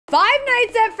Five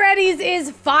Nights at Freddy's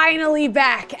is finally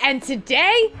back, and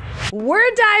today we're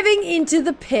diving into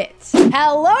the pit.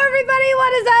 Hello everybody,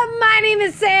 what is up? My name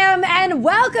is Sam, and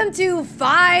welcome to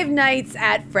Five Nights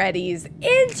at Freddy's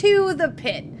Into the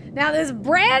Pit. Now this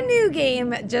brand new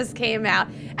game just came out,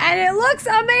 and it looks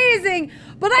amazing,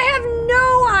 but I have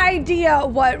no idea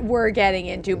what we're getting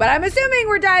into. But I'm assuming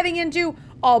we're diving into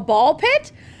a ball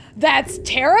pit? That's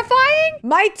terrifying?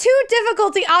 My two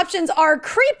difficulty options are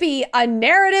creepy, a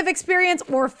narrative experience,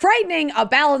 or frightening, a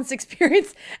balanced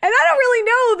experience. And I don't really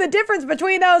know the difference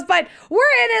between those, but we're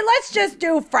in it. Let's just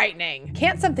do frightening.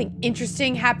 Can't something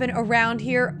interesting happen around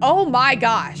here? Oh my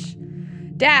gosh.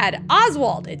 Dad,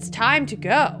 Oswald, it's time to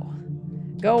go.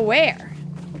 Go where?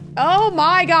 Oh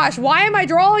my gosh, why am I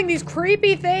drawing these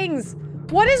creepy things?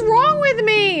 What is wrong with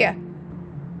me?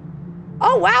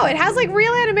 Oh wow, it has like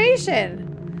real animation.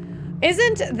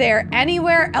 Isn't there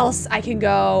anywhere else I can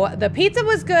go? The pizza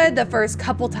was good the first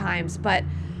couple times, but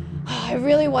I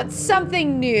really want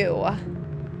something new.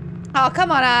 Oh,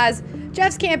 come on, Oz.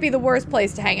 Jeff's can't be the worst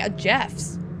place to hang out.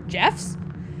 Jeff's? Jeff's?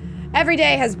 Every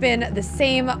day has been the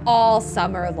same all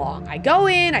summer long. I go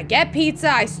in, I get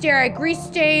pizza, I stare at grease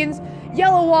stains,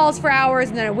 yellow walls for hours,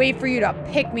 and then I wait for you to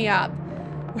pick me up.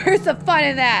 Where's the fun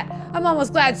in that? I'm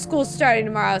almost glad school's starting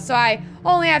tomorrow, so I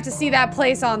only have to see that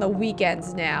place on the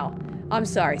weekends now. I'm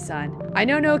sorry, son. I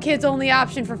know no kid's only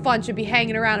option for fun should be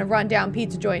hanging around a rundown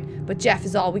pizza joint, but Jeff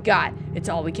is all we got. It's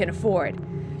all we can afford.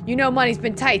 You know money's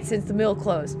been tight since the mill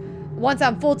closed. Once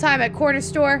I'm full-time at corner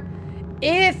store,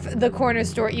 if the corner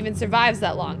store even survives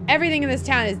that long, everything in this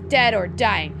town is dead or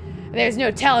dying. There's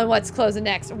no telling what's closing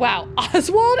next. Wow,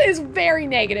 Oswald is very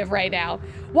negative right now.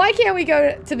 Why can't we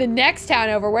go to the next town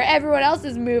over where everyone else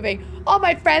is moving? All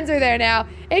my friends are there now.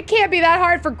 It can't be that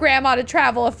hard for Grandma to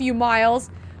travel a few miles.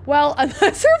 Well,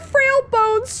 unless her frail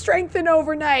bones strengthen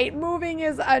overnight, moving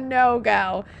is a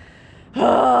no-go.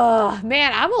 Oh,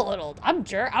 man, I'm a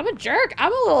jerk.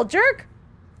 I'm a little jerk.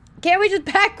 Can't we just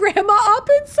pack Grandma up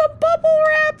in some bubble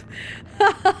wrap?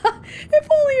 If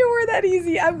only it were that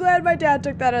easy. I'm glad my dad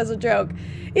took that as a joke.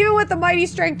 Even with the mighty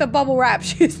strength of bubble wrap,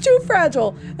 she's too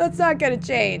fragile. That's not gonna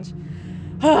change.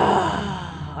 All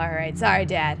right, sorry,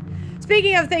 Dad.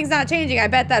 Speaking of things not changing, I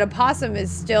bet that possum, I'm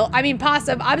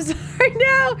sorry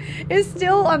now, is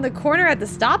still on the corner at the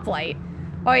stoplight.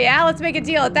 Oh yeah, let's make a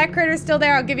deal. If that critter's still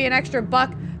there, I'll give you an extra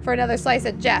 $1 for another slice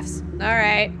at Jeff's. All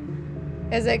right.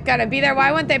 Is it gonna be there?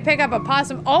 Why wouldn't they pick up a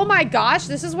possum? Oh my gosh,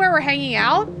 this is where we're hanging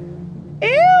out?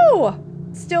 Ew!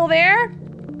 Still there?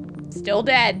 Still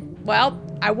dead. Well,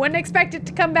 I wouldn't expect it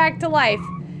to come back to life.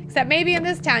 Except maybe in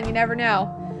this town, you never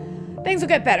know. Things will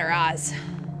get better, Oz.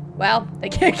 Well, they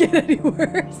can't get any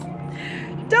worse.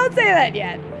 Don't say that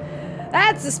yet.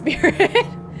 That's the spirit.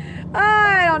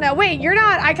 I don't know. Wait, you're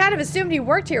not. I kind of assumed you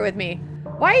worked here with me.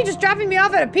 Why are you just dropping me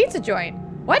off at a pizza joint?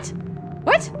 What?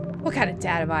 What? What kind of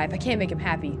dad am I if I can't make him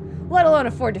happy, let alone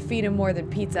afford to feed him more than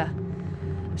pizza?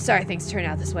 I'm sorry things turn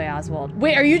out this way, Oswald.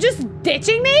 Wait, are you just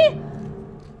ditching me?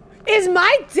 Is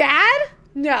my dad?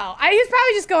 No, he was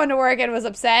probably just going to work and was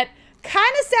upset.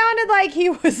 Kind of sounded like he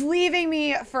was leaving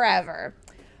me forever.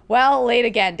 Well, late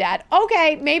again, Dad.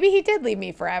 Okay, maybe he did leave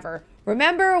me forever.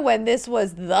 Remember when this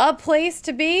was the place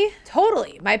to be?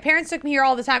 Totally. My parents took me here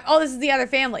all the time. Oh, this is the other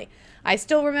family. I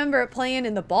still remember it playing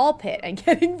in the ball pit and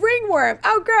getting ringworm.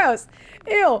 Oh, gross.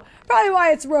 Ew. Probably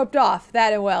why it's roped off.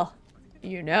 That and well,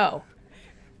 you know.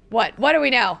 What? What do we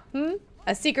know?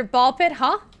 A secret ball pit,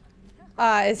 huh?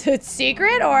 Is it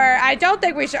secret or I don't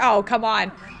think we should. Oh, come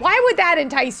on. Why would that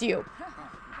entice you?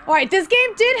 All right, this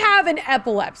game did have an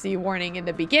epilepsy warning in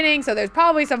the beginning, so there's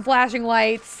probably some flashing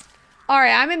lights. All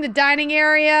right, I'm in the dining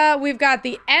area. We've got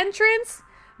the entrance,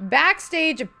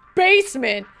 backstage,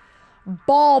 basement,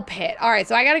 ball pit. All right,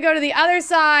 so I gotta go to the other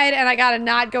side, and I gotta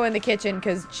not go in the kitchen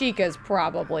because Chica's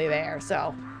probably there,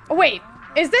 so. Oh, wait,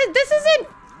 this isn't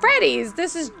Freddy's,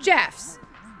 this is Jeff's.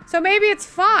 So maybe it's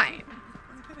fine.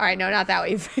 All right, no, not that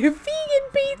way. Vegan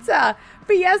pizza.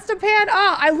 Fiesta pan.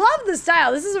 Oh, I love the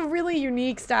style. This is a really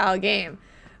unique style game.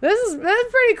 This is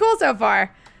pretty cool so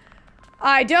far.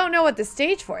 I don't know what the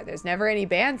stage for. There's never any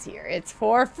bands here. It's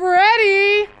for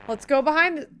Freddy. Let's go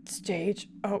behind the stage.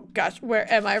 Oh gosh,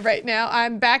 where am I right now?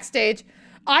 I'm backstage.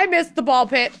 I missed the ball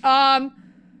pit.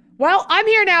 Well, I'm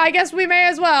here now. I guess we may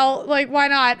as well. Like, why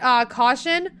not?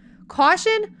 Caution.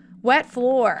 Caution. Wet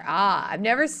floor. Ah, I've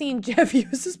never seen Jeff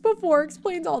use this before.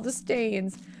 Explains all the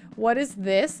stains. What is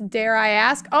this? Dare I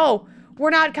ask? Oh,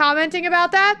 we're not commenting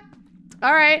about that?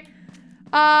 All right.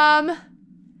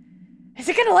 Is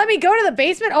it gonna let me go to the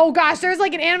basement? Oh gosh, there's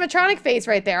like an animatronic face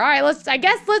right there. All right, I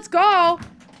guess let's go.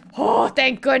 Oh,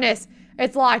 thank goodness.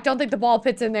 It's locked. Don't think the ball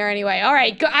pit's in there anyway. All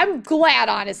right, I'm glad,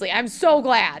 honestly. I'm so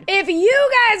glad. If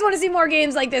you guys want to see more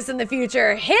games like this in the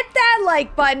future, hit that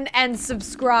like button and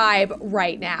subscribe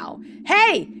right now.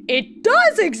 Hey, it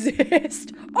does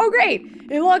exist. Oh, great.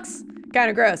 It looks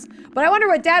kind of gross. But I wonder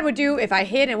what Dad would do if I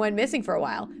hid and went missing for a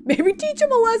while. Maybe teach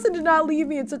him a lesson to not leave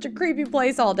me in such a creepy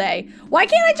place all day. Why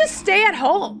can't I just stay at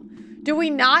home? Do we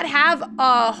not have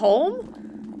a home?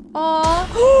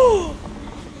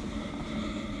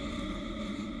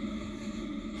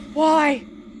 Why?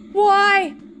 Why?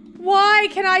 Why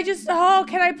can I just, oh,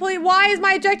 can I please, why is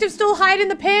my objective still hide in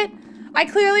the pit? I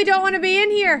clearly don't want to be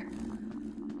in here.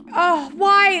 Oh,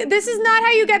 why? This is not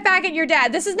how you get back at your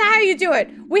dad. This is not how you do it.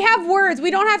 We have words.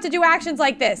 We don't have to do actions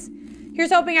like this.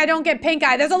 Here's hoping I don't get pink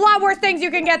eye. There's a lot worse things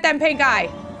you can get than pink eye.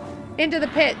 Into the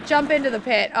pit. Jump into the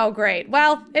pit. Oh, great.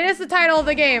 Well, it is the title of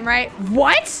the game, right?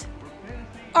 What?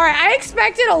 All right, I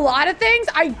expected a lot of things.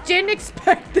 I didn't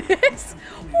expect this.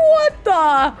 What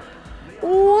the?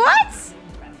 What?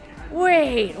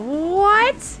 Wait,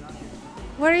 what?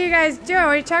 What are you guys doing? What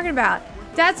are you talking about?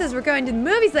 Dad says we're going to the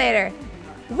movies later.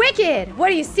 Wicked! What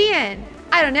are you seeing?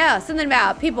 I don't know. Something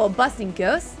about people busting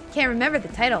ghosts? Can't remember the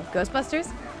title. Ghostbusters?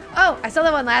 Oh, I saw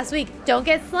that one last week. Don't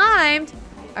get slimed.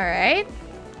 All right.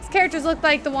 These characters look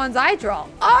like the ones I draw.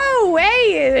 Oh,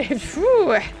 hey!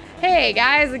 Hey,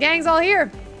 guys, the gang's all here.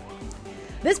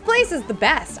 This place is the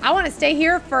best. I want to stay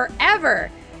here forever.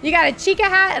 You got a Chica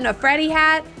hat and a Freddy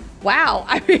hat. Wow.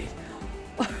 I mean,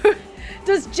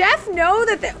 does Jeff know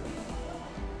that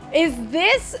is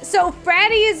this? So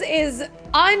Freddy's is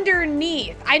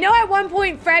underneath. I know at one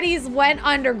point Freddy's went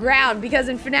underground because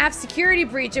in FNAF Security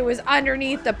Breach, it was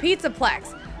underneath the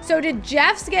Pizzaplex. So did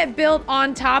Jeff's get built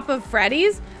on top of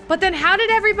Freddy's? But then how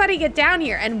did everybody get down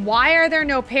here? And why are there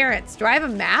no parents? Do I have a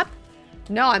map?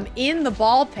 No, I'm in the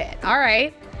ball pit. All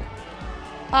right.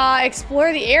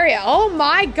 Explore the area. Oh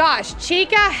my gosh,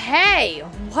 Chica, hey,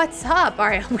 what's up? All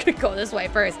right, I'm gonna go this way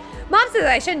first. Mom says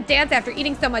I shouldn't dance after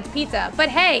eating so much pizza, but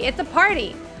hey, it's a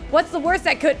party. What's the worst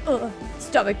that could,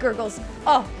 stomach gurgles.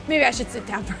 Oh, maybe I should sit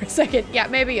down for a second. Yeah,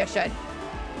 maybe you should.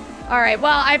 All right,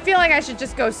 well, I feel like I should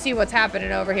just go see what's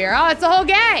happening over here. Oh, it's the whole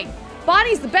gang.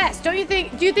 Bonnie's the best, don't you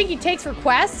think? Do you think he takes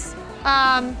requests?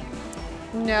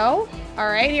 No. All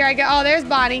right, here I go. Oh, there's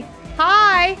Bonnie.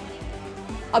 Hi.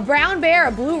 A brown bear,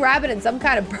 a blue rabbit, and some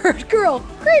kind of bird girl.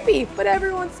 Creepy, but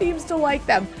everyone seems to like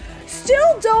them.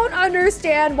 Still don't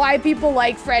understand why people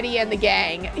like Freddy and the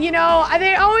gang. You know,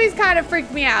 they always kind of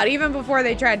freaked me out, even before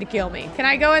they tried to kill me. Can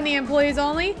I go in the employees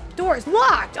only? Door's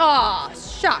locked. Aw,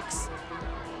 shucks.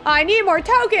 I need more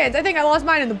tokens. I think I lost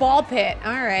mine in the ball pit.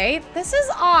 All right, this is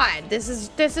odd. This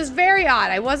is very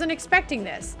odd. I wasn't expecting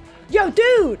this. Yo,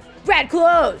 dude, rad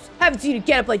clothes. Haven't seen you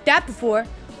get up like that before.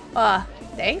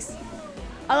 Thanks.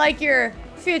 I like your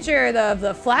Future of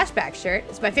the Flashback shirt.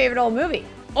 It's my favorite old movie.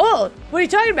 Old? What are you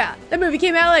talking about? That movie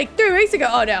came out like 3 weeks ago.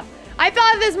 Oh no. I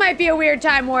thought this might be a weird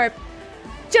time warp.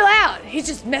 Chill out. He's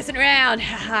just messing around.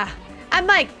 Haha. I'm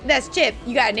Mike. That's Chip.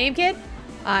 You got a name, kid?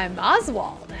 I'm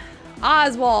Oswald.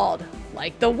 Oswald.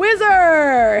 Like the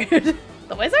wizard.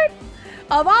 The Wizard?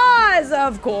 Of Oz,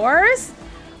 of course.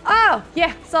 Oh,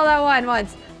 yeah. Saw that one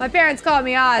once. My parents called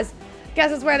me Oz.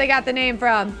 Guess that's where they got the name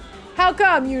from. How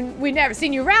come we never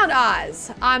seen you around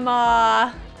Oz?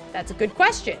 That's a good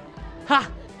question. Ha,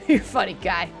 you're a funny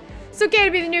guy. It's okay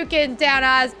to be the new kid in town,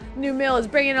 Oz. New mill is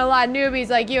bringing a lot of newbies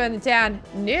like you in the town.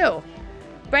 New?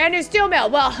 Brand new steel mill.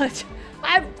 Well,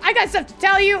 I got stuff to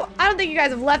tell you. I don't think you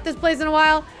guys have left this place in a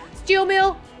while. Steel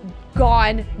mill,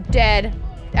 gone, dead,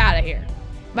 out of here.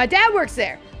 My dad works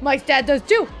there. Mike's dad does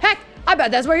too. Heck, I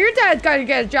bet that's where your dad's gonna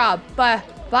get a job. But?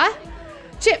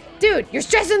 Chip, dude, you're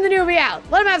stressing the newbie out.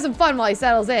 Let him have some fun while he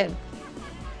settles in.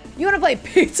 You wanna play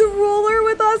pizza roller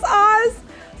with us, Oz?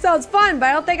 Sounds fun, but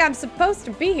I don't think I'm supposed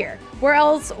to be here. Where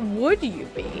else would you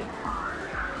be?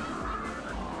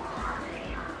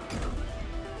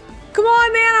 Come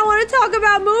on, man, I wanna talk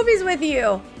about movies with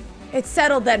you. It's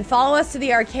settled then, follow us to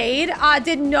the arcade.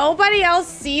 Did nobody else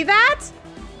see that?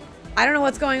 I don't know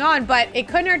what's going on, but it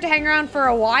couldn't hurt to hang around for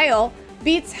a while.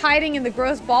 Beats hiding in the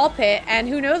gross ball pit, and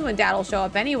who knows when Dad'll show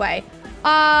up anyway.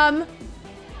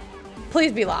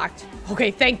 Please be locked.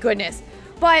 Okay, thank goodness.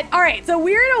 But, all right, so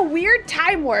we're in a weird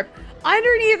time warp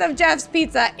underneath of Jeff's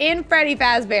Pizza in Freddy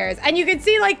Fazbear's. And you can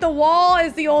see, like, the wall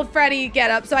is the old Freddy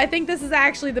getup, so I think this is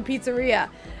actually the pizzeria.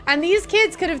 And these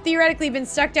kids could have theoretically been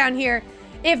stuck down here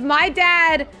if my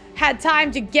dad had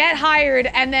time to get hired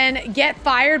and then get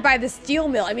fired by the steel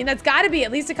mill. I mean, that's got to be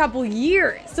at least a couple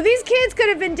years. So these kids could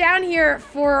have been down here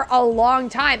for a long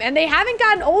time, and they haven't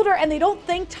gotten older, and they don't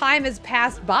think time has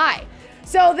passed by.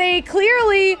 So they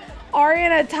clearly are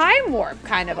in a time warp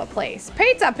kind of a place.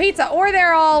 Pizza, or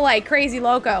they're all like crazy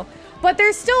loco. But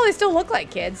they still look like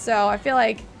kids, so I feel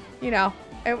like, you know,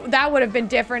 that would have been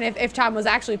different if time was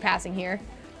actually passing here.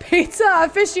 Pizza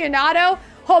aficionado?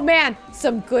 Oh man,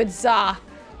 some good za.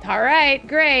 All right,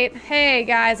 great. Hey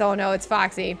guys, oh no, it's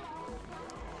Foxy.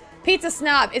 Pizza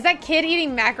snob, is that kid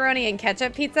eating macaroni and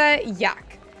ketchup pizza? Yuck.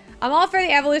 I'm all for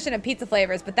the evolution of pizza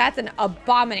flavors, but that's an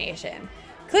abomination.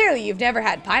 Clearly you've never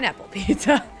had pineapple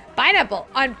pizza. Pineapple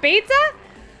on pizza?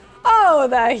 Oh,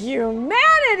 the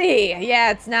humanity!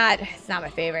 Yeah, it's not my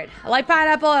favorite. I like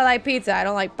pineapple, I like pizza. I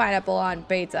don't like pineapple on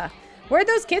pizza. Where'd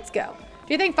those kids go?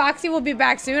 Do you think Foxy will be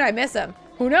back soon? I miss him.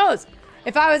 Who knows?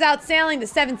 If I was out sailing the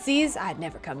 7 seas, I'd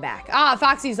never come back. Ah,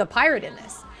 Foxy's a pirate in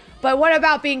this. But what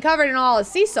about being covered in all the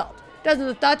sea salt? Doesn't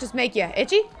the thought just make you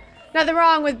itchy? Nothing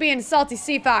wrong with being a salty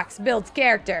sea fox. Builds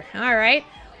character. All right.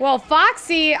 Well,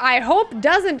 Foxy, I hope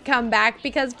doesn't come back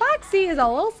because Foxy is a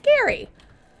little scary.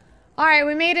 All right,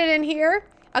 we made it in here.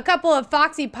 A couple of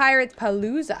Foxy Pirates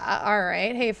Palooza. All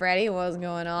right. Hey, Freddy, what's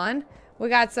going on? We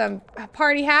got some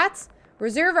party hats.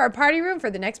 Reserve our party room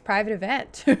for the next private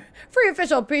event. Free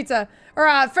official pizza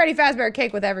or Freddy Fazbear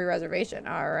cake with every reservation.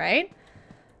 All right.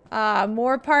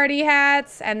 More party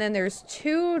hats. And then there's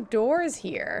 2 doors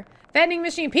here. Vending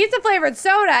machine. Pizza flavored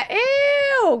soda.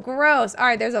 Ew, gross. All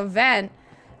right, there's a vent.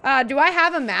 Do I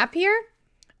have a map here?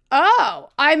 Oh,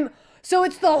 so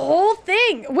it's the whole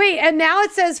thing. Wait, and now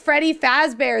it says Freddy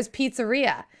Fazbear's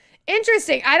Pizzaria.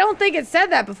 Interesting. I don't think it said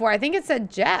that before. I think it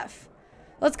said Jeff.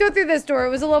 Let's go through this door. It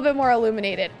was a little bit more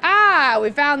illuminated. Ah, we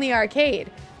found the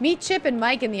arcade. Meet Chip and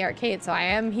Mike in the arcade, so I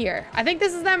am here. I think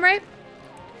this is them, right?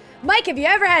 Mike, have you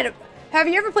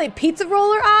ever played Pizza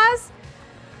Roller, Oz?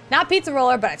 Not Pizza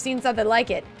Roller, but I've seen something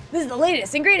like it. This is the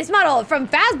latest and greatest model from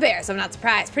Fazbear, so I'm not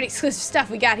surprised. Pretty exclusive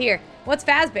stuff we got here. What's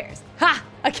Fazbear's? Ha!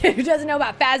 A kid who doesn't know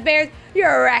about Fazbear's? You're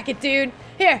a racket, dude.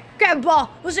 Here, grab a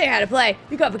ball. We'll show you how to play.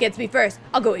 You go up against me first.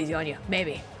 I'll go easy on you,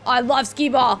 maybe. Oh, I love skee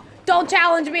ball. Don't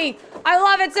challenge me. I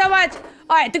love it so much.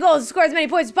 All right, the goal is to score as many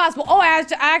points as possible. Oh, I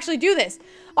actually do this.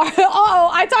 Uh-oh,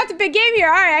 I talked a big game here.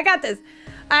 All right, I got this.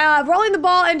 Rolling the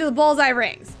ball into the bullseye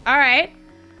rings. All right.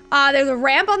 There's a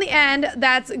ramp on the end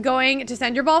that's going to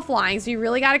send your ball flying, so you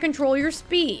really got to control your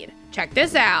speed. Check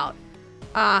this out.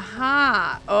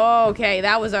 Okay,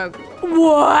 that was a...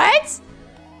 What?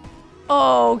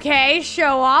 Okay,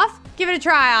 show off. Give it a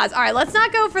try, Oz. All right, let's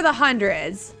not go for the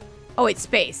hundreds. Oh, wait,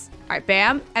 space. All right,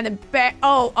 bam. And then bam.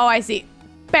 Oh, I see.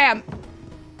 Bam.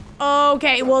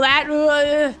 Okay, well,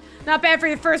 that... not bad for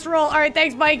your first roll. All right,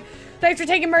 thanks, Mike. Thanks for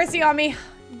taking mercy on me.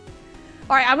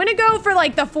 All right, I'm gonna go for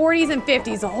like the 40s and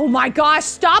 50s. Oh my gosh,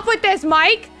 stop with this,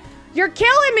 Mike. You're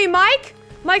killing me, Mike.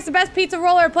 Mike's the best pizza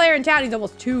roller player in town. He's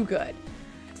almost too good.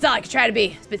 It's not like I try to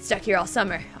be. It's been stuck here all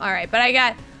summer. All right, but I'll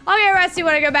get rusty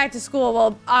when I go back to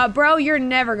school. Well, bro, you're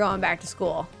never going back to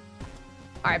school.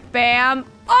 All right, bam.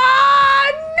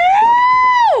 Oh,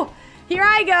 no! Here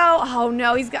I go. Oh,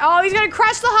 no, he's gonna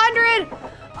crush the 100.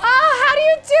 Oh, how do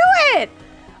you do it?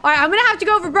 All right, I'm gonna have to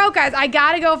go for broke, guys. I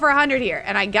gotta go for 100 here,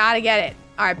 and I gotta get it.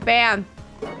 All right, bam.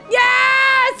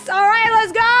 Yes! All right,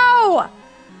 let's go!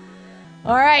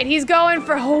 All right, he's going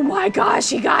for, oh my gosh,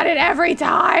 he got it every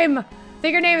time. I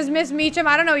think her name is Miss Meacham.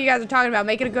 I don't know what you guys are talking about.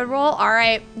 Make it a good roll. All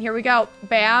right, here we go.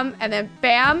 Bam, and then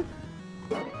bam.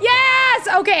 Yes!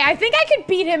 Okay, I think I could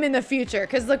beat him in the future,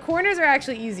 because the corners are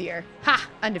actually easier. Ha,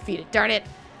 undefeated, darn it.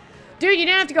 Dude, you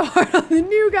didn't have to go hard on the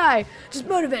new guy. Just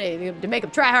motivating him to make him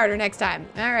try harder next time.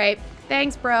 All right,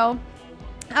 thanks, bro.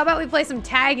 How about we play some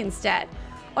tag instead?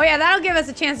 Oh yeah, that'll give us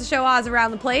a chance to show Oz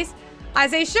around the place. I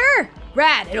say sure.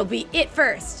 Rad, it'll be it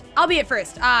first. I'll be it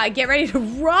first. Get ready to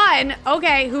run.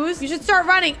 Okay, you should start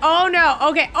running. Oh no,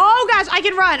 okay. Oh gosh, I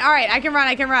can run. All right, I can run.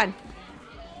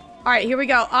 All right, here we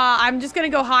go. I'm just gonna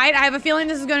go hide. I have a feeling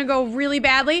this is gonna go really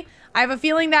badly. I have a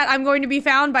feeling that I'm going to be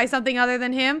found by something other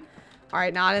than him. All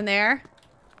right, not in there.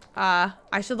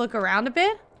 I should look around a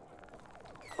bit.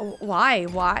 Oh,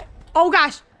 why? Oh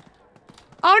gosh.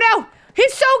 Oh no,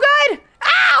 he's so good.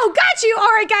 Ow, got you.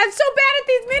 All right, guys, I'm so bad at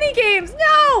these mini games.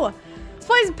 No. This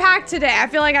place is packed today. I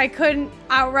feel like I couldn't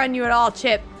outrun you at all,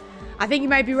 Chip. I think you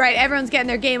might be right. Everyone's getting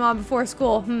their game on before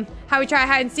school. How we try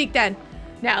hide and seek then?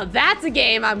 Now that's a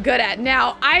game I'm good at.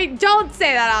 Now, I don't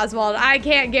say that, Oswald. I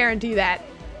can't guarantee that.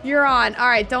 You're on. All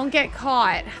right, don't get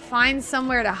caught. Find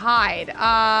somewhere to hide.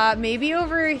 Maybe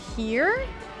over here?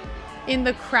 In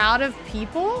the crowd of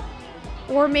people?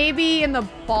 Or maybe in the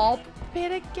ball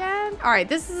pit again? All right,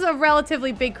 this is a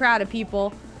relatively big crowd of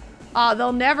people.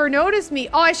 They'll never notice me.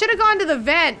 Oh, I should have gone to the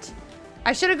vent.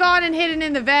 I should have gone and hidden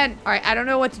in the vent. All right, I don't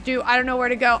know what to do. I don't know where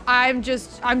to go. I'm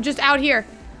just out here.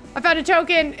 I found a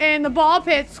token in the ball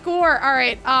pit. Score. All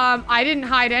right. I didn't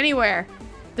hide anywhere.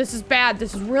 This is bad.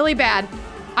 This is really bad.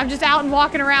 I'm just out and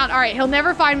walking around. All right, he'll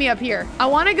never find me up here. I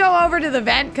want to go over to the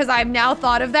vent because I've now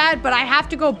thought of that, but I have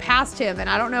to go past him, and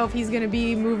I don't know if he's going to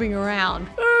be moving around.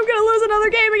 Oh, I'm going to lose another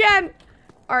game again.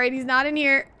 All right, he's not in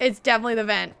here. It's definitely the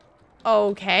vent.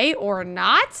 Okay, or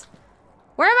not?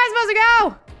 Where am I supposed to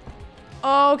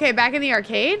go? Okay, back in the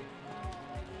arcade.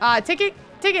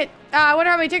 Ticket. I wonder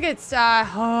how many tickets.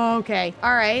 Okay.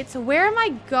 All right, so where am I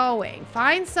going?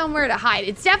 Find somewhere to hide.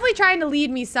 It's definitely trying to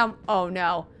lead me oh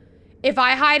no. If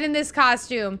I hide in this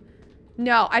costume,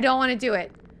 no, I don't want to do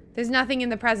it. There's nothing in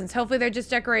the presents. Hopefully they're just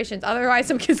decorations. Otherwise,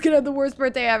 some kid's gonna have the worst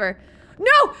birthday ever.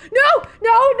 No.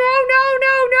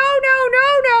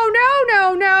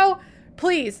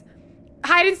 Please.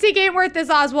 Hide and seek ain't worth this,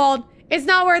 Oswald. It's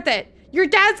not worth it. Your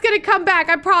dad's gonna come back,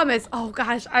 I promise. Oh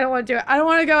gosh, I don't want to do it. I don't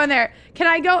want to go in there. Can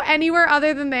I go anywhere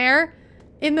other than there?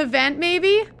 In the vent,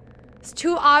 maybe? It's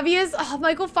too obvious. Oh,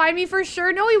 Michael find me for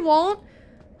sure. No, he won't.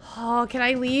 Oh, can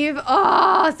I leave?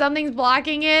 Oh, something's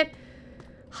blocking it.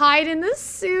 Hide in the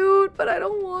suit, but I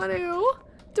don't want to.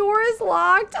 Door is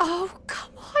locked. Oh,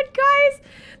 come on, guys.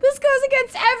 This goes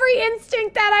against every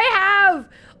instinct that I have.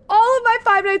 All of my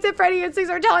Five Nights at Freddy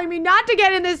instincts are telling me not to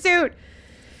get in this suit.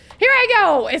 Here I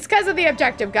go. It's because of the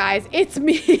objective, guys. It's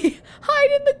me.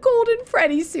 Hide in the Golden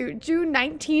Freddy suit. June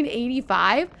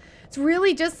 1985. It's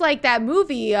really just like that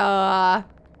movie, I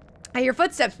hear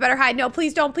footsteps. Better hide. No,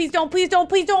 please don't. Please don't. Please don't.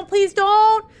 Please don't. Please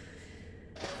don't.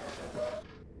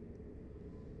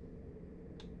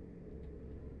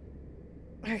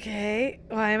 Okay.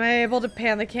 Why am I able to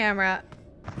pan the camera?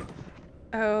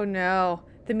 Oh, no.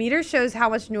 The meter shows how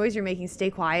much noise you're making. Stay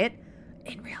quiet.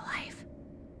 In real life.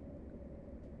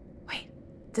 Wait.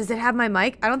 Does it have my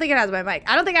mic? I don't think it has my mic.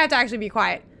 I don't think I have to actually be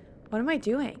quiet. What am I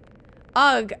doing?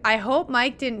 Ugh. I hope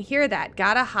Mike didn't hear that.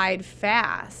 Gotta hide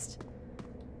fast.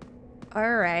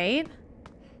 All right.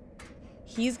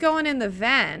 He's going in the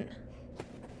vent.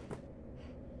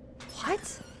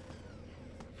 What?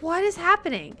 What is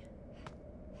happening?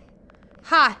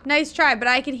 Ha, nice try, but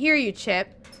I can hear you, Chip.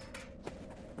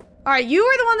 All right, you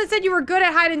were the one that said you were good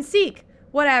at hide and seek.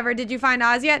 Whatever, did you find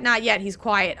Oz yet? Not yet, he's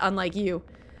quiet, unlike you.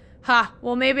 Ha,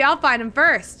 well maybe I'll find him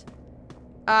first.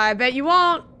 I bet you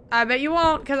won't. I bet you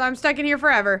won't, because I'm stuck in here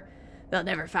forever. They'll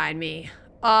never find me.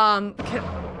 Oh,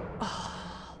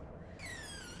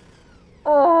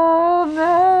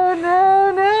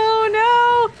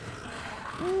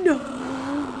 no.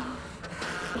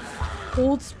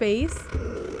 Hold space.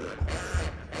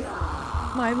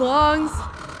 My lungs.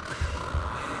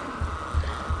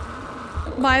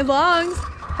 My lungs.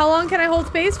 How long can I hold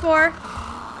space for?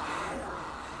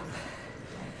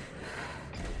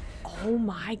 Oh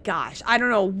my gosh. I don't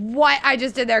know what I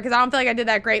just did there because I don't feel like I did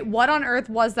that great. What on earth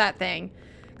was that thing?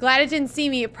 Glad it didn't see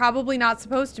me. Probably not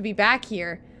supposed to be back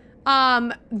here.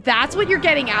 That's what you're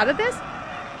getting out of this?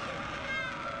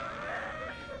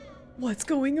 What's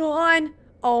going on?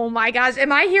 Oh my gosh.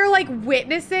 Am I here like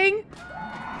witnessing?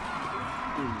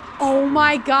 Oh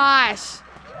my gosh.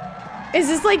 Is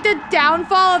this like the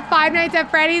downfall of Five Nights at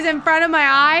Freddy's in front of my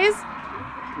eyes?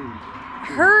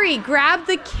 Hurry, grab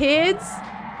the kids.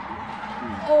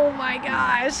 Oh my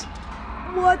gosh.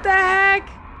 What the heck?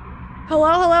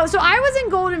 Hello? So I was in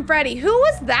Golden Freddy. Who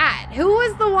was that? Who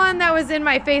was the one that was in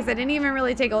my face? I didn't even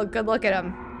really take a good look at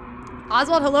him.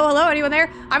 Oswald, hello? Anyone there?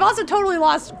 I've also totally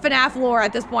lost FNAF lore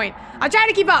at this point. I'm trying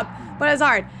to keep up, but it's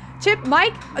hard. Chip,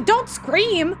 Mike, don't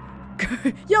scream.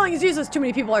 Yelling is useless. Too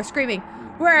many people are screaming.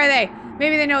 Where are they?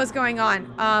 Maybe they know what's going on.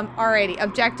 Alrighty.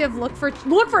 Objective, look for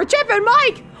Chip and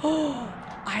Mike! Oh,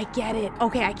 I get it.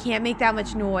 Okay, I can't make that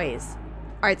much noise.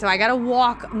 Alright, so I gotta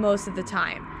walk most of the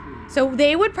time. So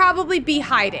they would probably be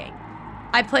hiding.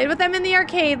 I played with them in the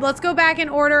arcade. Let's go back in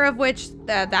order of which...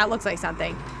 that looks like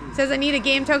something. It says I need a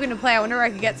game token to play. I wonder where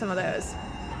I could get some of those.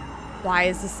 Why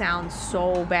is this sound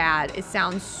so bad? It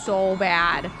sounds so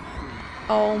bad.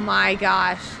 Oh my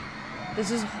gosh.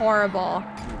 This is horrible.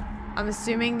 I'm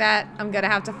assuming that I'm gonna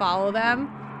have to follow them.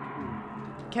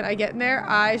 Can I get in there?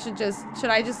 Should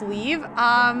I just leave?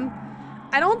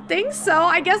 I don't think so.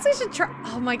 I guess I should try.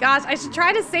 Oh my gosh, I should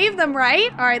try to save them,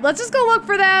 right? All right, let's just go look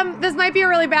for them. This might be a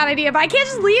really bad idea, but I can't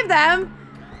just leave them.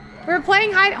 We're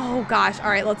playing hide. Oh gosh, all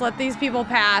right, let's let these people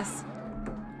pass.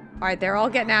 All right, they're all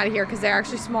getting out of here because they're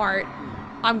actually smart.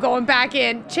 I'm going back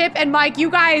in. Chip and Mike, you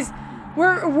guys,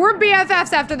 we're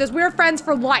BFFs after this. We're friends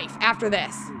for life after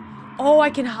this. Oh, I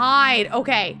can hide.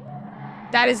 Okay,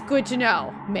 that is good to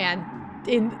know, man.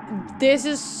 This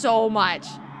is so much.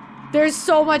 There's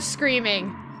so much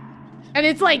screaming. And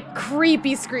it's like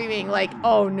creepy screaming, like,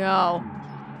 oh no.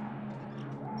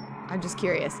 I'm just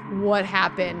curious. What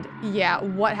happened? Yeah,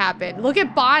 what happened? Look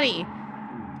at Bonnie.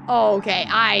 Okay,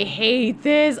 I hate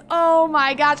this. Oh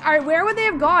my gosh. All right, where would they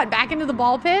have gone? Back into the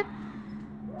ball pit?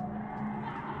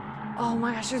 Oh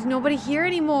my gosh, there's nobody here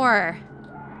anymore.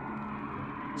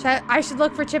 I should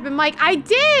look for Chip and Mike. I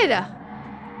did! All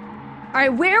right,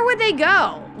 where would they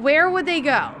go? Where would they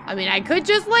go? I mean, I could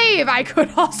just leave. I could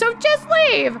also just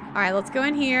leave. All right, let's go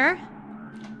in here.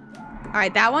 All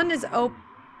right, that one is open.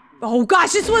 Oh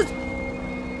gosh, this was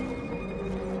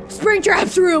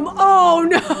Springtrap's room. Oh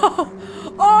no.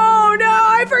 Oh no,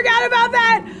 I forgot about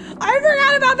that. I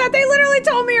forgot about that. They literally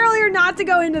told me earlier not to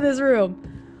go into this room.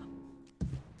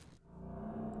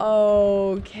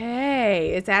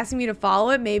 Okay, it's asking me to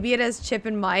follow it. Maybe it has Chip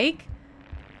and Mike.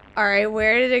 All right,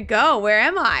 where did it go? Where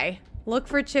am I? Look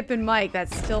for Chip and Mike.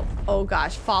 That's still, oh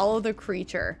gosh, follow the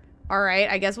creature. All right,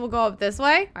 I guess we'll go up this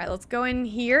way. All right, let's go in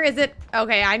here. Is it,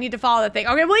 okay, I need to follow the thing.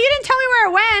 Okay, well, you didn't tell me where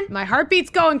it went. My heartbeat's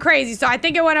going crazy, so I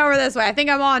think it went over this way. I think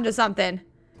I'm on to something.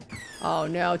 Oh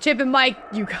no, Chip and Mike,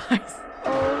 you guys.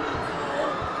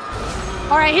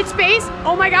 All right, hit space.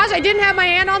 Oh my gosh, I didn't have my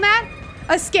hand on that.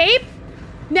 Escape.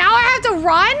 Now I have to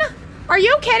run? Are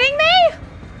you kidding me?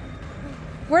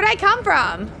 Where'd I come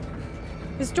from?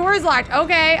 This door is locked.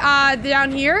 Okay,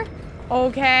 down here.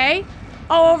 Okay.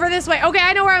 Oh, over this way. Okay,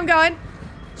 I know where I'm going.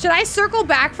 Should I circle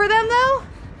back for them, though?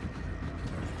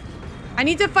 I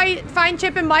need to find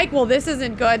Chip and Mike. Well, this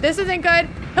isn't good. This isn't good.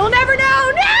 He'll never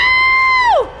know.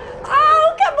 No!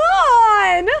 Oh, come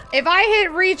on! If I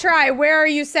hit retry, where are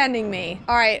you sending me?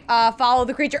 All right, follow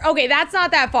the creature. Okay, that's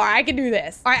not that far. I can do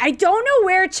this. All right, I don't know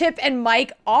where Chip and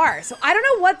Mike are, so I don't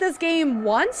know what this game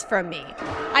wants from me.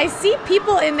 I see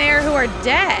people in there who are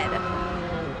dead,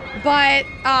 but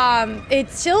it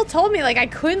still told me like I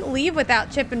couldn't leave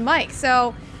without Chip and Mike,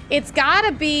 so it's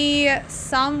gotta be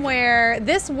somewhere.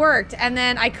 This worked, and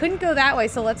then I couldn't go that way,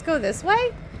 so let's go this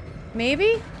way?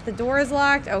 Maybe? The door is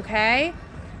locked, okay.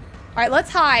 All right,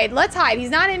 let's hide. Let's hide.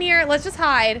 He's not in here. Let's just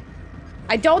hide.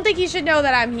 I don't think he should know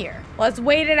that I'm here. Let's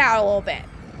wait it out a little bit.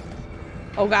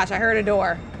 Oh gosh, I heard a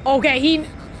door. Okay,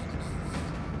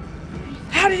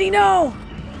 how did he know?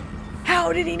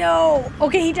 How did he know?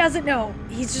 Okay, he doesn't know.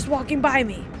 He's just walking by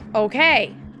me.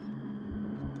 Okay.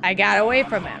 I got away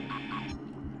from him.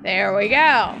 There we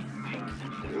go.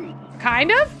 Kind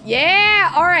of?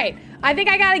 Yeah, all right. I think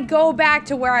I gotta go back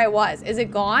to where I was. Is it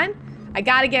gone? I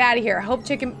gotta get out of here. I hope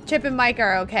Chip and Mike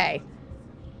are okay.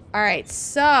 All right,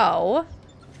 so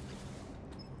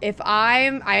if I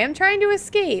am trying to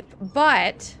escape,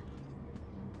 but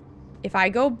if I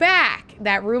go back,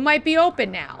 that room might be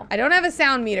open now. I don't have a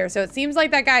sound meter, so it seems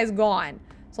like that guy's gone.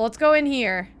 So let's go in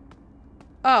here.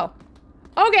 Oh,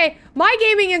 okay. My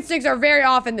gaming instincts are very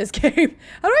off in this game.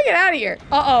 How do I get out of here?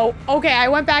 Uh-oh. Okay, I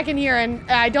went back in here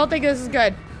and I don't think this is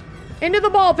good. Into the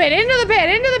ball pit, into the pit,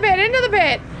 into the pit, into the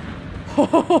pit.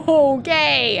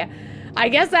 Okay. I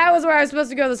guess that was where I was supposed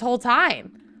to go this whole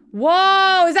time.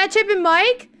 Whoa, is that Chip and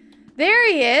Mike?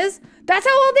 There he is. That's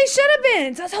how old they should have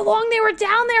been. That's how long they were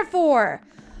down there for.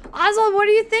 Oswald, what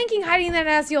are you thinking hiding in that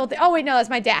nasty old thing? Oh, wait, no, that's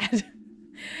my dad.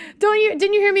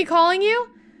 Didn't you hear me calling you?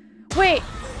 Wait.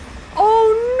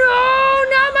 Oh,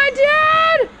 no, not my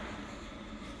dad.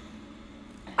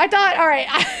 I thought, all right.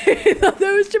 I thought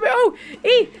that was Chip. Oh,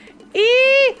 E.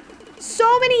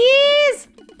 So many E's.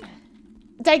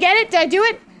 Did I get it? Did I do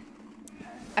it?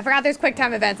 I forgot there's quick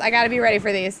time events. I gotta be ready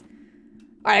for these.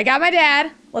 All right, I got my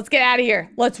dad. Let's get out of here.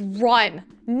 Let's run.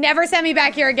 Never send me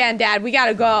back here again, Dad. We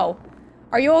gotta go.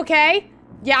 Are you okay?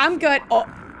 Yeah, I'm good.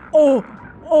 Oh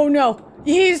no.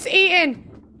 He's eating.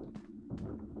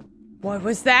 What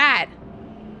was that?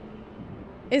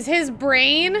 Is his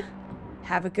brain?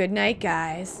 Have a good night,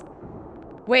 guys.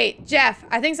 Wait, Jeff,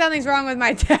 I think something's wrong with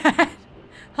my dad.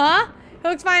 Huh? He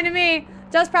looks fine to me.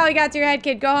 Just probably got to your head,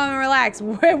 kid. Go home and relax.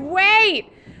 Wait!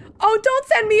 Oh, don't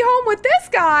send me home with this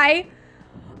guy!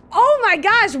 Oh my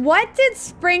gosh, what did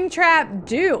Springtrap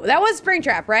do? That was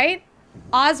Springtrap, right?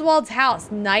 Oswald's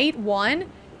house, night 1.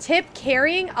 Tip,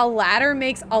 carrying a ladder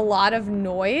makes a lot of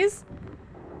noise.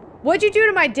 What'd you do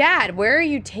to my dad? Where are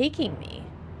you taking me?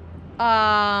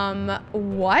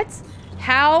 What?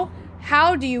 How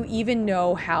do you even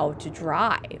know how to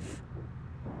drive?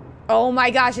 Oh my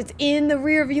gosh, it's in the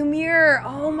rearview mirror.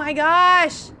 Oh my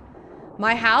gosh.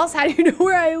 My house? How do you know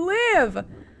where I live?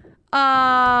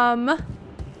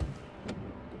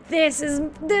 This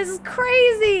is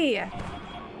crazy.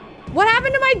 What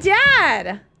happened to my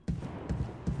dad?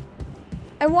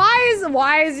 And why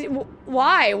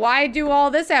do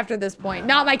all this after this point?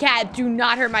 Not my cat. Do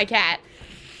not hurt my cat.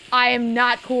 I am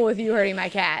not cool with you hurting my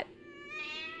cat.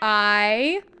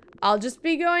 I'll just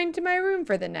be going to my room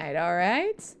for the night, all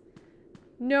right?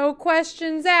 No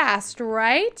questions asked,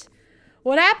 right?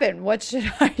 What happened? What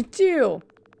should I do?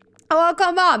 Oh, I'll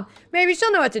call Mom. Maybe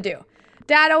she'll know what to do.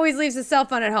 Dad always leaves his cell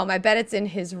phone at home. I bet it's in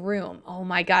his room. Oh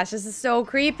my gosh, this is so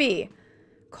creepy.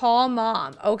 Call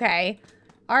Mom. Okay.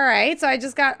 All right, so I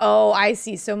just got, oh, I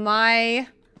see. So I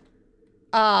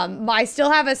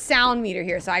still have a sound meter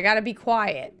here, so I gotta be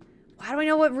quiet. How do I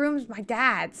know what room's my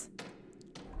dad's?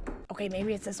 Okay,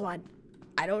 maybe it's this one.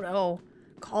 I don't know.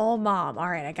 Call Mom. All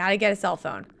right, I gotta get a cell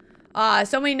phone.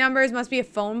 So many numbers, must be a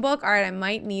phone book. All right, I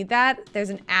might need that. There's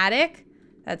an attic.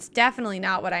 That's definitely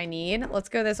not what I need. Let's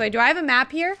go this way. Do I have a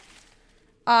map here?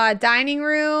 Dining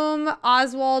room,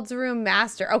 Oswald's room,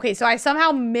 master. Okay, so I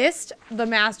somehow missed the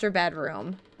master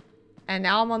bedroom. And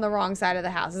now I'm on the wrong side of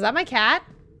the house. Is that my cat?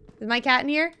 Is my cat in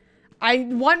here? I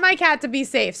want my cat to be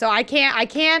safe, so I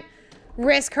can't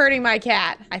risk hurting my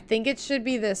cat. I think it should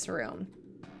be this room.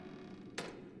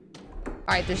 All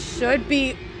right, this should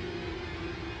be...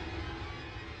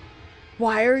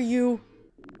 Why are you...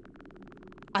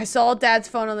 I saw Dad's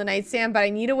phone on the nightstand, but I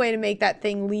need a way to make that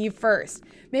thing leave first.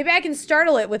 Maybe I can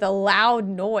startle it with a loud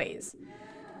noise.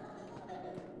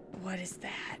 What is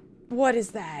that? What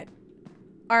is that?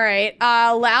 All right,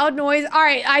 loud noise. All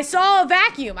right, I saw a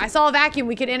vacuum. I saw a vacuum.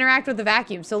 We could interact with the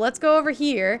vacuum. So let's go over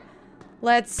here.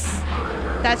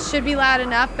 That should be loud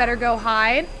enough. Better go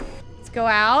hide. Let's go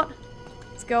out.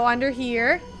 Let's go under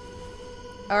here.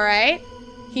 All right.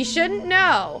 He shouldn't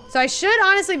know. So I should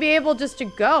honestly be able just to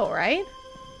go, right?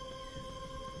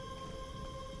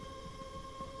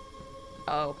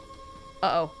 Uh-oh.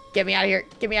 Uh-oh. Get me out of here.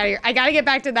 Get me out of here. I gotta get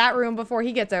back to that room before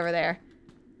he gets over there.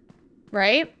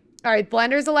 Right? All right,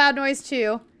 blender's a loud noise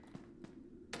too.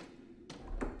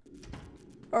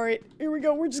 All right, here we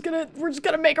go. We're just gonna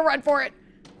make a run for it.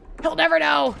 He'll never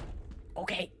know.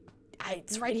 Okay.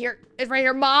 It's right here. It's right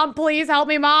here. Mom, please help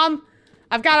me, Mom.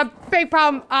 I've got a big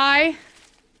problem.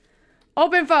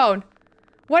 Open phone.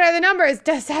 What are the numbers?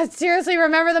 Does Dad seriously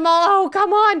remember them all? Oh,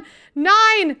 come on.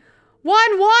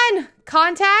 911.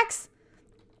 Contacts?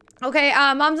 Okay,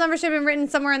 Mom's number should have been written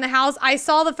somewhere in the house. I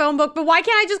saw the phone book, but why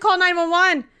can't I just call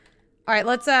 911? All right,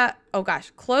 let's, oh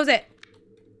gosh, close it.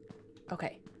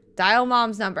 Okay, dial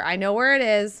Mom's number. I know where it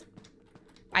is.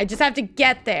 I just have to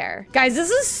get there. Guys, this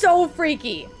is so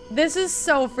freaky. This is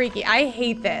so freaky. I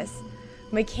hate this.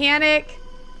 Mechanic.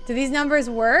 Do these numbers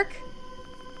work?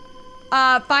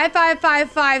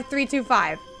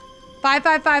 5555325.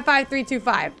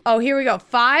 5555325. Oh, here we go.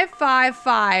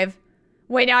 555.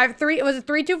 Wait, now I have three. Was it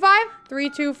 325?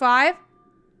 325.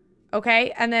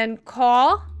 Okay, and then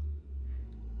call.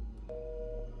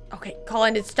 Okay, call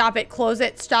ended. Stop it. Close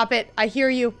it. Stop it. I hear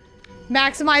you.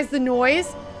 Maximize the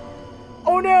noise.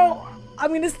 Oh no.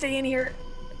 I'm gonna stay in here.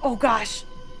 Oh gosh.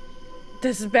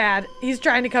 This is bad. He's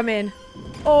trying to come in.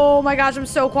 Oh my gosh, I'm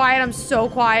so quiet. I'm so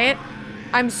quiet.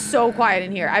 I'm so quiet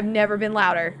in here. I've never been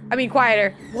louder. I mean,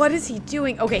 quieter. What is he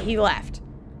doing? Okay, he left.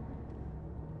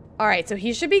 All right, so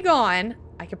he should be gone.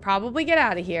 I could probably get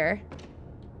out of here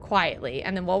quietly.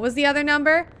 And then what was the other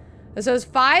number? So it was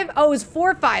 5. Oh, it was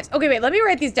 4 5s. Okay, wait, let me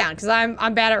write these down because I'm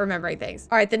bad at remembering things.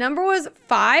 All right, the number was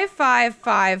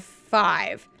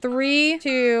 5555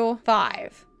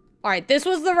 325. All right, this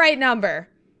was the right number,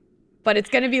 but it's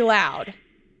gonna be loud.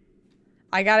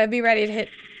 I gotta be ready to hit.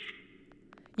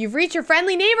 You've reached your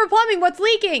friendly neighbor plumbing. What's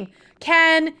leaking?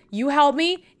 Can you help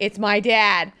me? It's my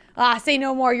dad. Say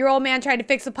no more. Your old man tried to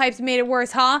fix the pipes and made it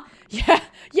worse, huh?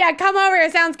 Yeah, come over here.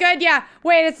 Sounds good. Yeah,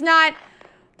 wait, it's not.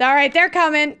 All right, they're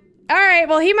coming. All right,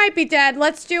 well, he might be dead.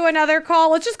 Let's do another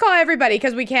call. Let's just call everybody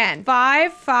because we can.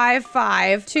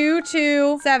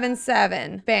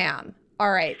 555-2277. Bam.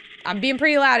 All right, I'm being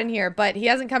pretty loud in here, but he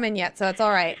hasn't come in yet, so it's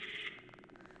all right.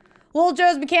 Little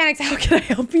Joe's Mechanics, how can I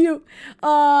help you?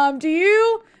 Do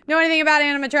you know anything about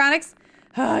animatronics?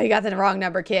 Oh, you got the wrong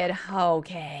number, kid.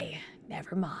 Okay,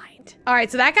 never mind. All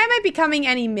right, so that guy might be coming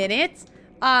any minute.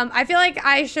 I feel like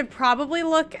I should probably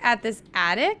look at this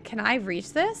attic. Can I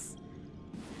reach this?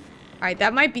 All right,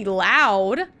 that might be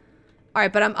loud. All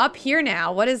right, but I'm up here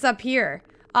now. What is up here?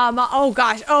 Oh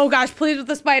gosh, please with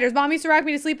the spiders. Mom used to rock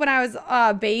me to sleep when I was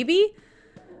a baby.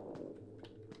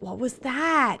 What was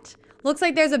that? Looks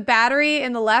like there's a battery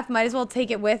in the left. Might as well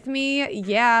take it with me.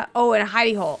 Yeah. Oh, and a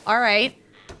hidey hole. All right.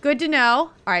 Good to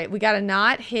know. All right, we gotta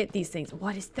not hit these things.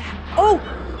 What is that? Oh,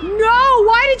 no!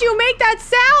 Why did you make that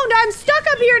sound? I'm stuck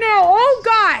up here now. Oh,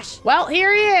 gosh. Well,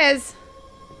 here he is.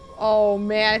 Oh,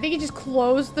 man. I think he just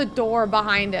closed the door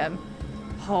behind him.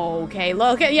 Okay,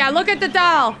 look at the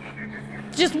doll.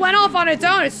 Just went off on its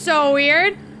own. It's so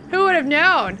weird. Who would have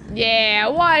known? Yeah,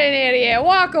 what an idiot.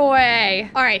 Walk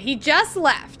away. All right, he just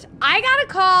left. I gotta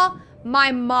call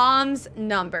my mom's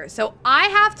number. So I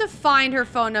have to find her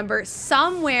phone number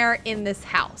somewhere in this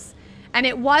house. And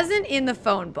it wasn't in the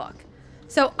phone book.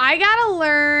 So I gotta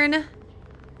learn.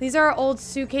 These are old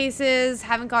suitcases,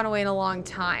 haven't gone away in a long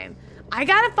time. I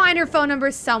gotta find her phone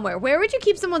number somewhere. Where would you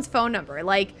keep someone's phone number?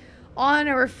 Like on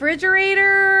a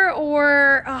refrigerator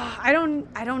or, I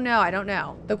don't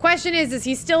know. The question is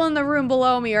he still in the room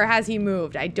below me or has he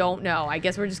moved? I don't know. I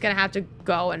guess we're just gonna have to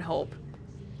go and hope.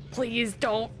 Please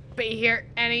don't be here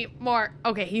anymore.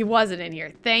 Okay, he wasn't in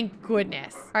here. Thank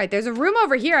goodness. All right, there's a room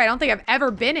over here I don't think I've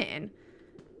ever been in.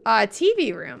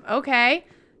 TV room. Okay.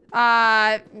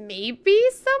 Maybe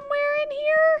somewhere in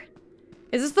here?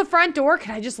 Is this the front door?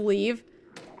 Can I just leave?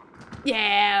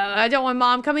 Yeah, I don't want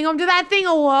mom coming home to that thing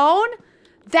alone.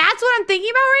 That's what I'm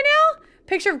thinking about right now?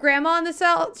 Picture of grandma on the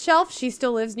shelf. She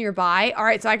still lives nearby. All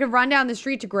right, so I could run down the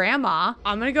street to grandma.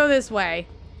 I'm gonna go this way.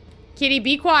 Kitty,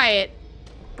 be quiet.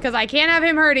 Because I can't have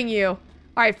him hurting you. All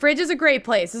right, fridge is a great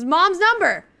place. This is mom's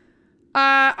number.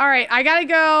 All right, I gotta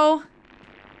go.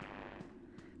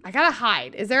 I gotta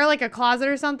hide. Is there like a closet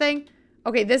or something?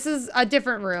 Okay, this is a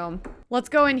different room. Let's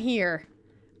go in here.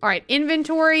 All right,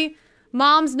 inventory,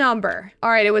 mom's number.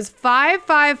 All right, it was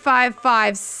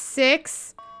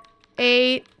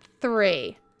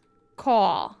 5555683.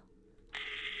 Call.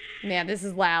 Man, this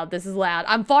is loud. This is loud.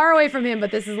 I'm far away from him,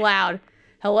 but this is loud.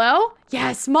 Hello?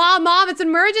 Yes, mom, it's an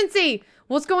emergency.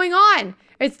 What's going on?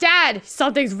 It's dad.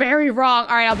 Something's very wrong.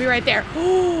 All right, I'll be right there.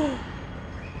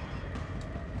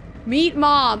 Meet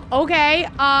mom. Okay,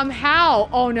 how?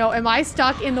 Oh no, am I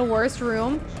stuck in the worst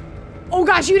room? Oh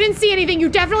gosh, you didn't see anything. You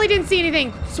definitely didn't see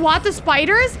anything. SWAT the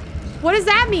spiders? What does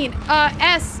that mean?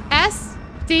 S,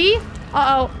 D,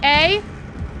 uh-oh, A,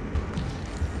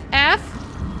 F.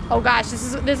 Oh gosh,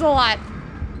 this is a lot.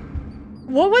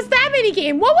 What was that mini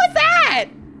game? What was that?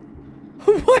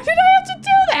 Why did I have to do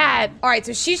that? All right,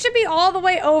 so she should be all the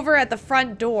way over at the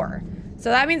front door. So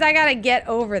that means I gotta get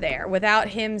over there without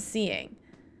him seeing.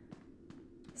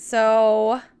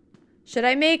 So, should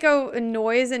I make a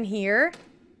noise in here?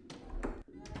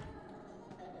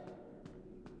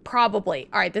 Probably.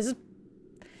 All right, this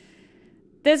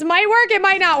might work, it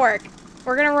might not work.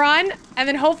 We're gonna run, and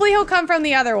then hopefully he'll come from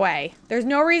the other way. There's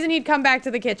no reason he'd come back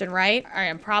to the kitchen, right? All right,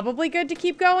 I'm probably good to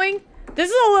keep going.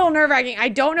 This is a little nerve-wracking. I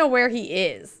don't know where he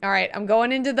is. All right, I'm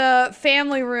going into the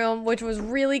family room, which was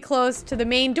really close to the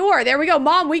main door. There we go.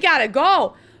 Mom, we gotta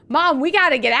go. Mom, we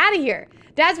gotta get out of here.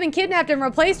 Dad's been kidnapped and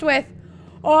replaced with,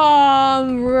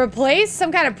 replaced?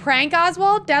 Some kind of prank,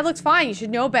 Oswald? Dad looks fine. You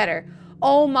should know better.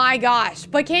 Oh my gosh.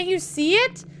 But can't you see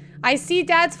it? I see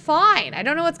Dad's fine. I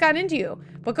don't know what's got into you.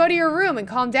 But go to your room and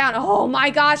calm down. Oh my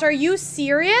gosh, are you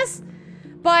serious?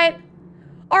 But,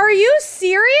 are you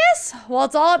serious? Well,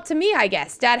 it's all up to me, I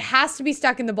guess. Dad has to be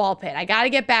stuck in the ball pit. I gotta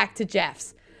get back to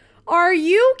Jeff's. Are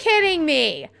you kidding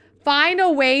me? Find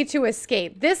a way to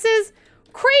escape. This is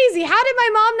crazy. How did my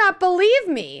mom not believe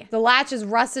me? The latch is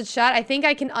rusted shut. I think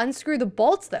I can unscrew the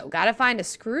bolts though. Gotta find a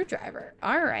screwdriver.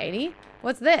 Alrighty.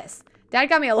 What's this? Dad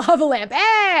got me a lava lamp.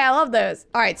 Hey, I love those.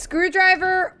 All right,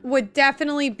 screwdriver would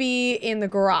definitely be in the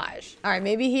garage. All right,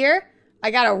 maybe here.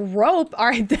 I got a rope. All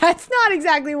right, that's not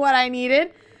exactly what I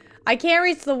needed. I can't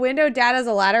reach the window. Dad has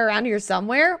a ladder around here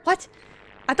somewhere. What?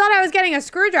 I thought I was getting a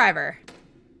screwdriver.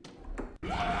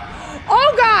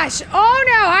 Oh gosh. Oh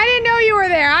no, I didn't know you were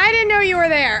there. I didn't know you were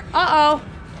there. Uh-oh.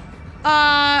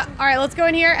 All right, let's go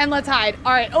in here and let's hide.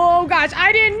 All right, oh gosh,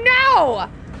 I didn't know.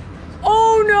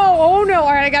 Oh no, oh no.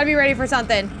 All right, I gotta be ready for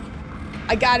something.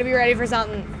 I gotta be ready for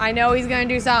something. I know he's gonna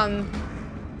do something.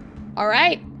 All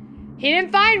right, he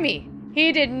didn't find me.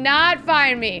 He did not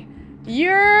find me.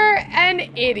 You're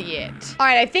an idiot. All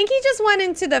right, I think he just went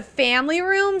into the family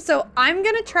room, so I'm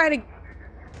gonna try to...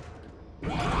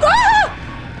 Ah!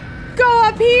 Go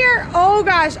up here. Oh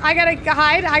gosh, I gotta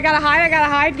hide. I gotta hide. I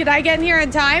gotta hide. Did I get in here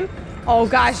in time? Oh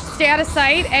gosh, stay out of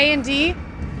sight. A and D.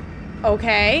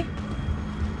 Okay.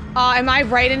 Am I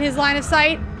right in his line of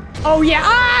sight? Oh yeah,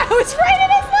 I was right in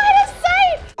his line of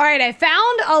sight. All right, I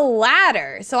found a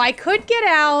ladder, so I could get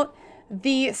out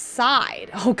the side.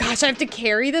 Oh gosh, I have to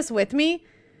carry this with me.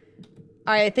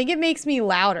 All right, I think it makes me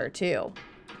louder too.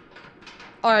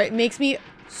 All right, it makes me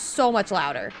so much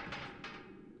louder.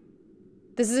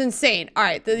 This is insane. All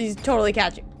right, he's totally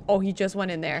catching. Oh, he just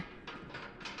went in there.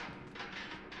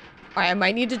 All right, I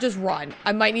might need to just run.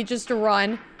 I might need just to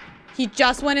run. He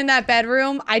just went in that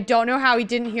bedroom. I don't know how he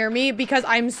didn't hear me because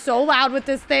I'm so loud with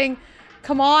this thing.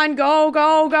 Come on, go,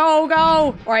 go, go, go.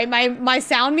 All right, my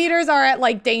sound meters are at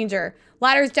like danger.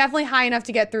 Ladder is definitely high enough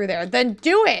to get through there. Then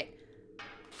do it.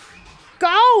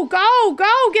 Go, go,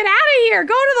 go. Get out of here.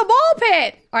 Go to the ball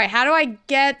pit. All right, how do I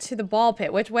get to the ball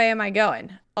pit? Which way am I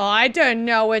going? Oh, I don't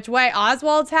know which way.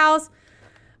 Oswald's house?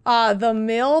 The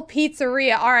Mill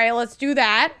Pizzaria. All right, let's do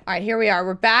that. All right, here we are.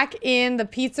 We're back in the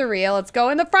pizzeria. Let's go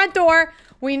in the front door.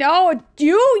 We know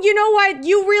you know what?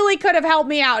 You really could have helped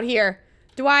me out here.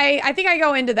 I think I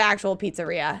go into the actual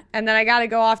pizzeria and then I got to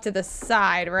go off to the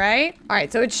side, right? All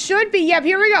right, so it should be, yep,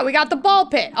 here we go. We got the ball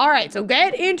pit. All right, so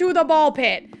get into the ball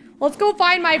pit. Let's go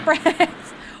find my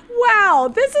friends. Wow,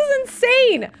 this is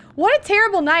insane. What a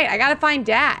terrible night. I got to find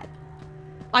Dad.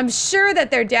 I'm sure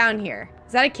that they're down here.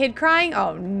 Is that a kid crying?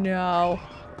 Oh, no.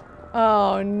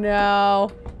 Oh, no.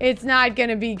 It's not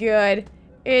gonna be good.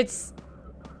 It's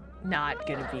not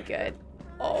gonna be good.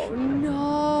 Oh,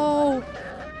 no.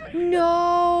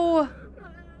 No.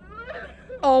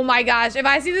 Oh, my gosh. If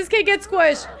I see this kid get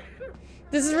squished,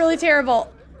 this is really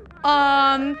terrible.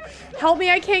 Help me.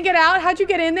 I can't get out. How'd you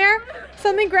get in there?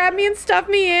 Something grabbed me and stuffed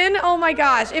me in. Oh, my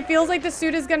gosh. It feels like the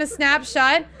suit is gonna snap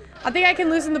shut. I think I can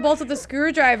loosen the bolts with a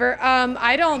screwdriver.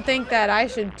 I don't think that I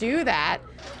should do that.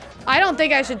 I don't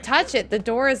think I should touch it. The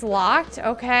door is locked.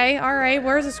 Okay, all right,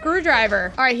 where's the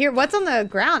screwdriver? All right, here, what's on the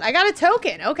ground? I got a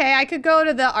token. Okay, I could go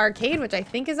to the arcade, which I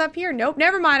think is up here. Nope,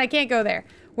 never mind, I can't go there.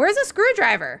 Where's the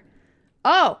screwdriver?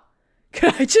 Oh,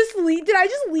 could I just leave? Did I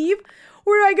just leave?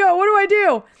 Where do I go? What do I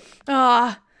do?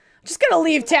 I'm just gonna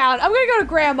leave town. I'm gonna go to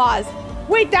Grandma's.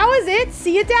 Wait, that was it?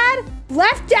 See it, Dad?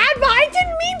 Left Dad behind? I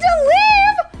didn't mean to leave!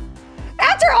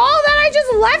 After all that, I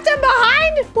just left him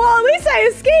behind? Well, at least I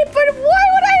escaped, but why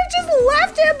would I have just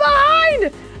left him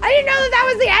behind? I didn't know that that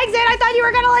was the exit. I thought you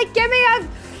were gonna, like, give me a...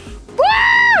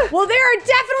 Woo! Well, there are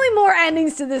definitely more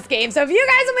endings to this game, so if you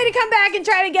guys want me to come back and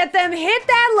try to get them, hit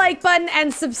that like button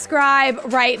and subscribe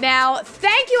right now.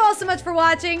 Thank you all so much for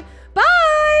watching.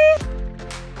 Bye!